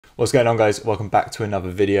What's going on, guys? Welcome back to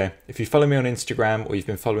another video. If you follow me on Instagram or you've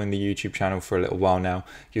been following the YouTube channel for a little while now,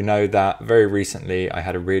 you know that very recently I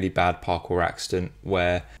had a really bad parkour accident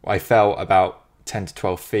where I fell about 10 to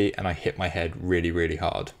 12 feet and I hit my head really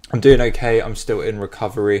hard. I'm doing okay, I'm still in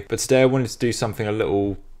recovery, but today I wanted to do something a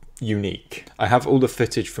little unique. I have all the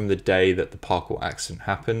footage from the day that the parkour accident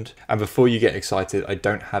happened, and before you get excited, I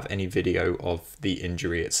don't have any video of the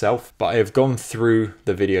injury itself, but I have gone through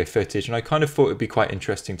the video footage and I kind of thought it'd be quite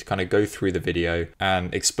interesting to kind of go through the video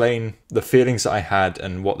and explain the feelings that I had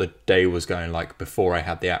and what the day was going like before I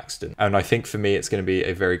had the accident. And I think for me it's going to be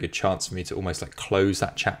a very good chance for me to almost like close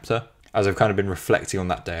that chapter, as I've kind of been reflecting on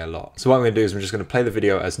that day a lot. So what I'm going to do is I'm just going to play the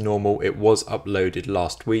video as normal. It was uploaded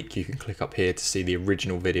last week. You can click up here to see the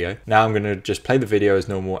original video. Now I'm going to just play the video as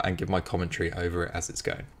normal and give my commentary over it as it's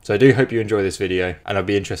going. So I do hope you enjoy this video and I'll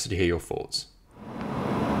be interested to hear your thoughts.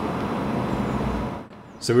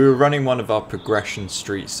 So we were running one of our progression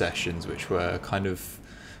street sessions, which were kind of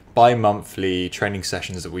bi-monthly training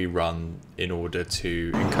sessions that we run in order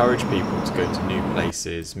to encourage people to go to new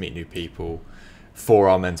places, meet new people, for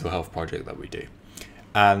our mental health project that we do.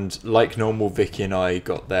 And like normal, Vicky and I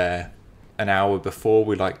got there an hour before.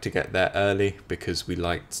 We like to get there early because we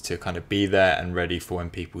liked to kind of be there and ready for when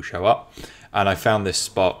people show up. And I found this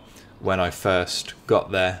spot when I first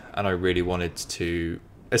got there and I really wanted to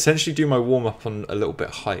essentially do my warm-up on a little bit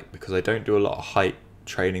of height because I don't do a lot of height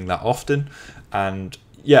training that often. And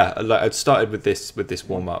yeah, I'd started with this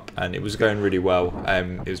warm-up and it was going really well.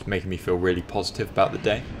 It was making me feel really positive about the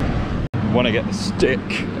day. Want to get the stick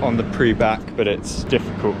on the pre-back, but it's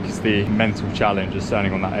difficult because the mental challenge is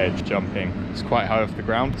standing on that edge, jumping. It's quite high off the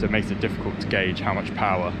ground, so it makes it difficult to gauge how much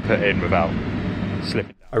power to put in without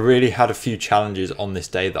slipping. I really had a few challenges on this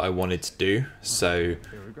day that I wanted to do, so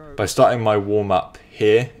by starting my warm-up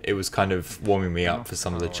here, it was kind of warming me up for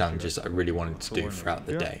some of the challenges that I really wanted to do throughout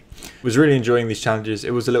the day. I was really enjoying these challenges.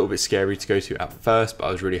 It was a little bit scary to go to at first, but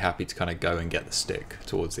I was really happy to kind of go and get the stick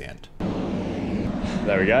towards the end.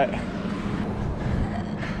 There we go.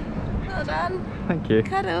 Well done. Thank you.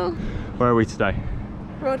 Cuddle. Where are we today?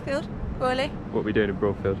 Broadfield, Crawley. What are we doing in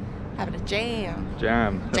Broadfield? Having a jam.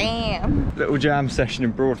 Jam. Little jam session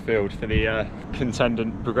in Broadfield for the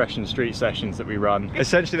contendant progression street sessions that we run.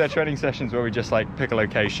 Essentially they're training sessions where we just like pick a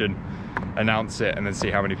location, announce it and then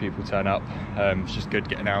see how many people turn up. It's just good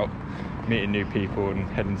getting out, meeting new people and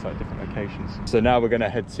heading to like different locations. So now we're going to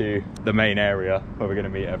head to the main area where we're going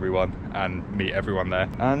to meet everyone there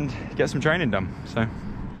and get some training done. So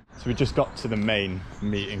we just got to the main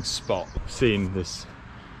meeting spot. Seeing this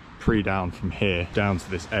pre-down from here down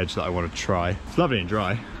to this edge that I want to try. It's lovely and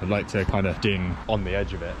dry. I'd like to kind of ding on the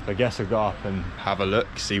edge of it. I guess I'll go up and have a look,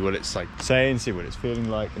 see what it's like saying, see what it's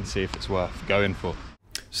feeling like and see if it's worth going for.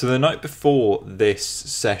 So the night before this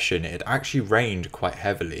session, it had actually rained quite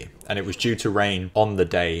heavily and it was due to rain on the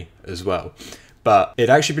day as well. But it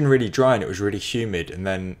had actually been really dry and it was really humid, and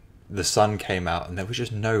then the sun came out and there was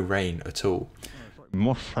just no rain at all.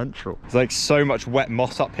 Moss central. There's like so much wet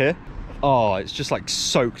moss up here. Oh, it's just like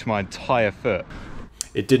soaked my entire foot.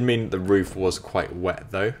 It did mean that the roof was quite wet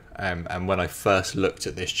though, and when I first looked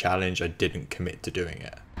at this challenge I didn't commit to doing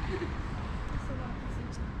it.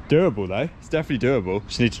 Doable though, it's definitely doable.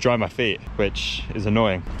 Just need to dry my feet, which is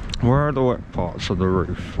annoying. Where are the wet parts of the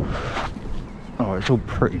roof? Oh, it's all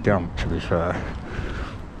pretty damp to be fair.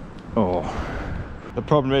 Oh. The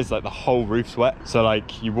problem is like the whole roof's wet, so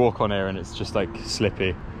like you walk on here and it's just like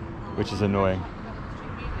slippy, which is annoying.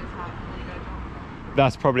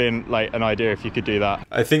 That's probably an idea if you could do that.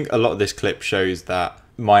 I think a lot of this clip shows that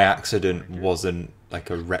my accident wasn't like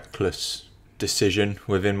a reckless decision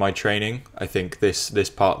within my training. I think this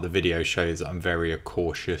part of the video shows that I'm very a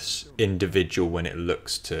cautious individual when it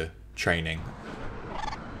looks to training.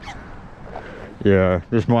 Yeah,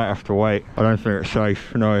 this might have to wait. I don't think it's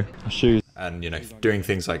safe, no. Shoes. And, you know, doing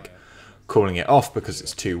things like calling it off because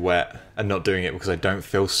it's too wet and not doing it because I don't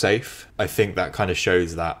feel safe. I think that kind of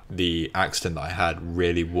shows that the accident that I had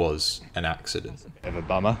really was an accident. Bit of a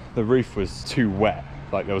bummer. The roof was too wet.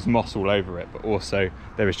 Like there was moss all over it, but also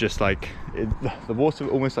there was just like the water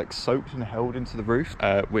almost like soaked and held into the roof,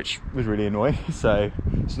 which was really annoying. So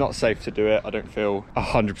it's not safe to do it. I don't feel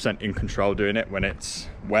 100% in control doing it when it's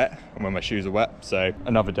wet and when my shoes are wet. So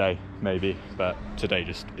another day maybe, but today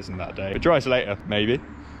just isn't that day. It dries later maybe,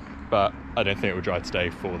 but I don't think it will dry today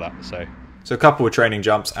for that. So a couple of training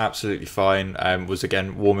jumps, absolutely fine. Was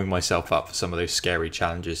again warming myself up for some of those scary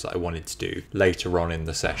challenges that I wanted to do later on in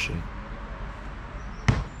the session.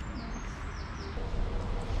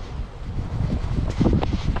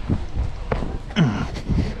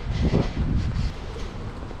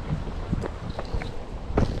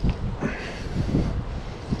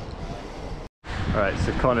 Alright,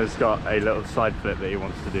 so Connor's got a little side flip that he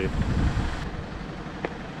wants to do.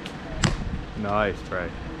 Nice, bro.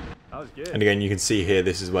 That was good. And again, you can see here,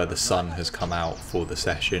 this is where the sun has come out for the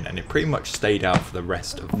session, and it pretty much stayed out for the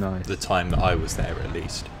rest of the time that I was there, at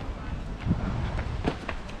least.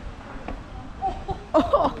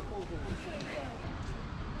 Oh.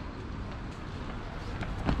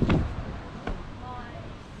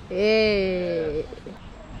 Hey.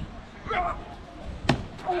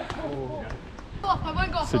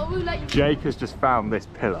 So Jake has just found this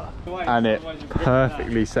pillar and it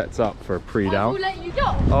perfectly sets up for a pre-down.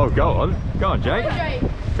 Oh, go on Jake.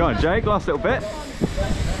 Go on Jake, last little bit.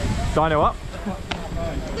 Dino up.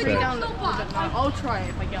 I'll try it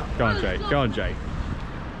if I get. Go on Jake.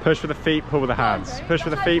 Push with the feet, pull with the hands. Push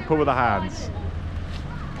with the feet, pull with the hands.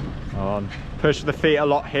 On. Push with the feet a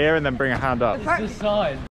lot here and then bring a hand up. Go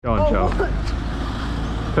on Joe.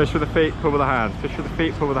 Push with the feet, pull with the hands. Push with the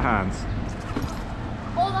feet, pull with the hands.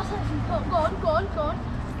 Oh, that's actually go on.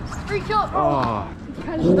 Reach up. Oh.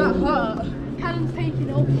 That hurt. Callum's taking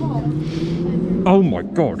it off. Oh my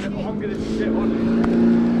god. I'm gonna sit on it.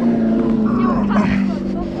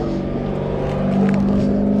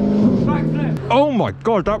 Oh my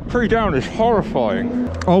god, that pre-down is horrifying.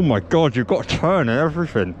 Oh my god, you've got to turn and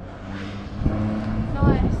everything.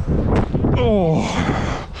 Nice. Oh,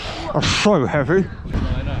 that's so heavy.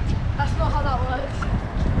 That's not how that works.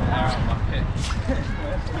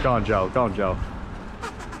 Go on, Joel. Go on, Joel.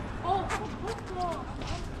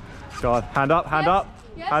 Go on. Hand up, hand up.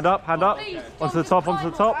 Yes. Hand up, hand up. Please, Onto the top, onto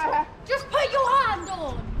the top. Just put your hand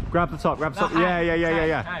on. Grab the top, grab the top.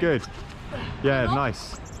 Yeah. Good. Yeah,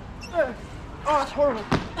 nice. Oh, that's horrible.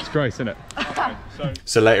 It's gross, isn't it?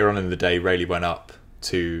 So later on in the day, Rayleigh went up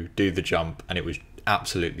to do the jump and it was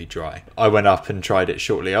absolutely dry. I went up and tried it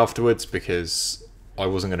shortly afterwards because I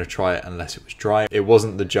wasn't going to try it unless it was dry. It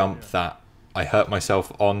wasn't the jump that I hurt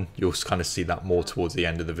myself on. You'll kind of see that more towards the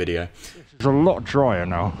end of the video. It's a lot drier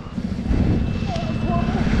now.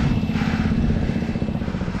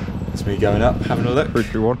 It's me going up, having a look. 3,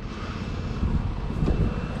 2, 1.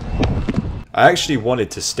 I actually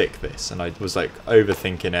wanted to stick this and I was like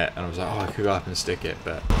overthinking it and I was like, oh, I could go up and stick it,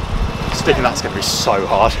 but sticking that's going to be so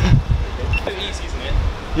hard. Too easy, isn't it?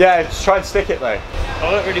 Yeah, just try and stick it though.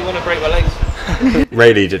 I don't really want to break my legs.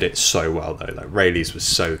 Rayleigh did it so well though. Like Rayleigh's was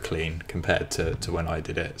so clean compared to when I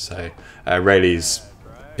did it. So Rayleigh's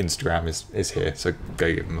Instagram is here, so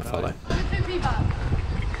go give him a follow.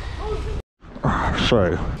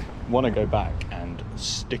 So, want to go back and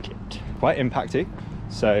stick it. Quite impacty,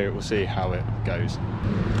 so we'll see how it goes.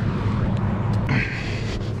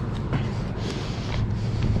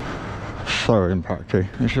 So impacty.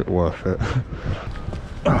 Is it worth it?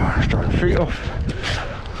 Let's try the feet off.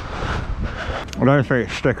 I don't think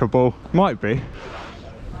it's stickable. Might be.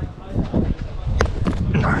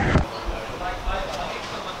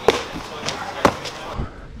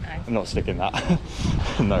 I'm not sticking that.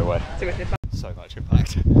 No way. So much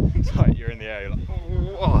impact. It's like you're in the air, you're like,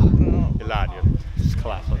 oh, you land, you just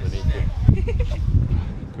collapse underneath you.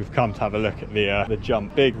 We've come to have a look at the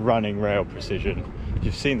jump. Big running rail precision.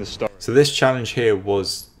 You've seen the story. So this challenge here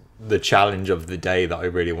was the challenge of the day that I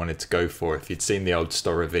really wanted to go for. If you'd seen the old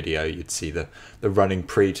Stora video, you'd see the running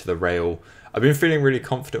pre to the rail. I've been feeling really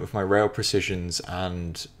confident with my rail precisions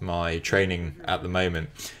and my training at the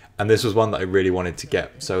moment. And this was one that I really wanted to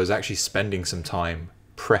get. So I was actually spending some time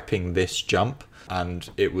prepping this jump. And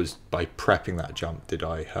it was by prepping that jump did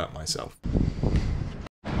I hurt myself.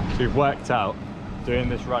 So we've worked out doing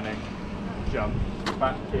this running jump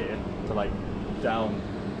back here to like down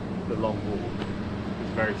the long wall.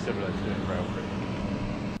 It's very similar to doing rail pre.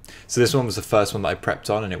 So this one was the first one that I prepped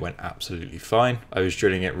on and it went absolutely fine. I was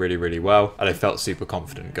drilling it really, really well. And I felt super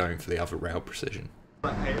confident going for the other rail precision.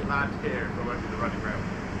 Land here if I went to the running rail.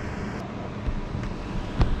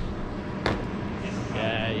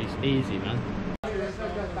 Yeah, it's easy, man.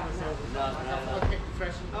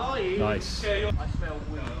 Nice.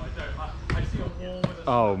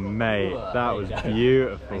 Oh mate, that was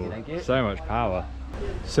beautiful. So much power.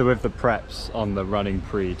 So with the preps on the running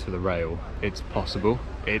pre to the rail, it's possible.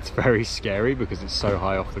 It's very scary because it's so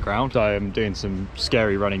high off the ground. So I'm doing some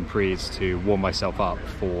scary running pre's to warm myself up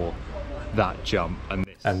for that jump.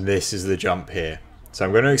 And this is the jump here. So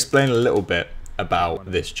I'm going to explain a little bit about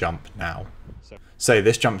this jump now. So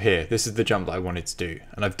this jump here, this is the jump that I wanted to do.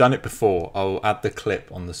 And I've done it before. I'll add the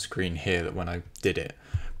clip on the screen here that when I did it.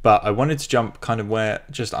 But I wanted to jump kind of where,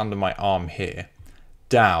 just under my arm here,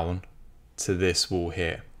 down to this wall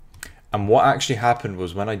here. And what actually happened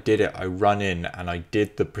was when I did it, I run in and I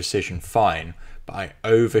did the precision fine, but I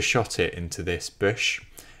overshot it into this bush.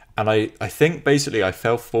 And I think basically I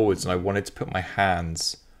fell forwards and I wanted to put my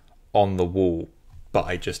hands on the wall, but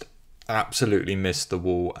I just absolutely missed the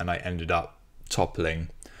wall and I ended up toppling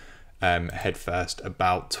head first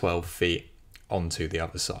about 12 feet onto the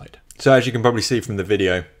other side. So as you can probably see from the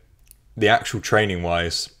video, the actual training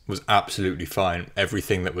wise was absolutely fine.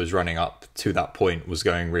 Everything that was running up to that point was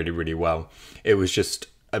going really, really well. It was just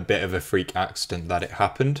a bit of a freak accident that it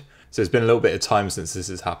happened. So it's been a little bit of time since this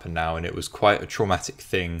has happened now, and it was quite a traumatic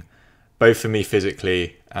thing, both for me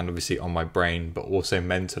physically and obviously on my brain, but also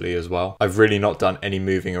mentally as well. I've really not done any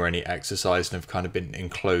moving or any exercise, and I've kind of been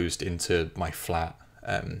enclosed into my flat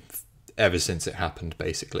ever since it happened,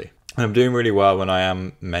 basically. And I'm doing really well when I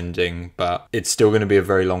am mending, but it's still going to be a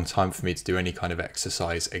very long time for me to do any kind of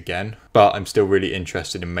exercise again. But I'm still really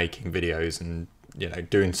interested in making videos and, you know,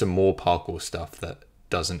 doing some more parkour stuff that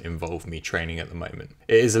doesn't involve me training at the moment.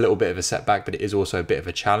 It is a little bit of a setback, but it is also a bit of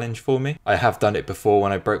a challenge for me. I have done it before.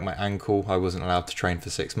 When I broke my ankle, I wasn't allowed to train for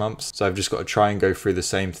 6 months. So I've just got to try and go through the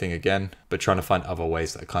same thing again, but trying to find other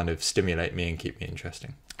ways that kind of stimulate me and keep me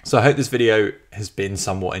interesting. So I hope this video has been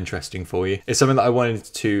somewhat interesting for you. It's something that I wanted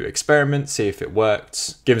to experiment, see if it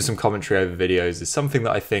worked. Giving some commentary over videos is something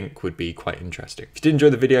that I think would be quite interesting. If you did enjoy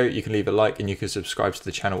the video, you can leave a like and you can subscribe to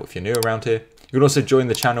the channel if you're new around here. You can also join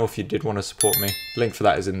the channel if you did want to support me. Link for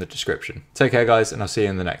that is in the description. Take care guys, and I'll see you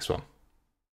in the next one.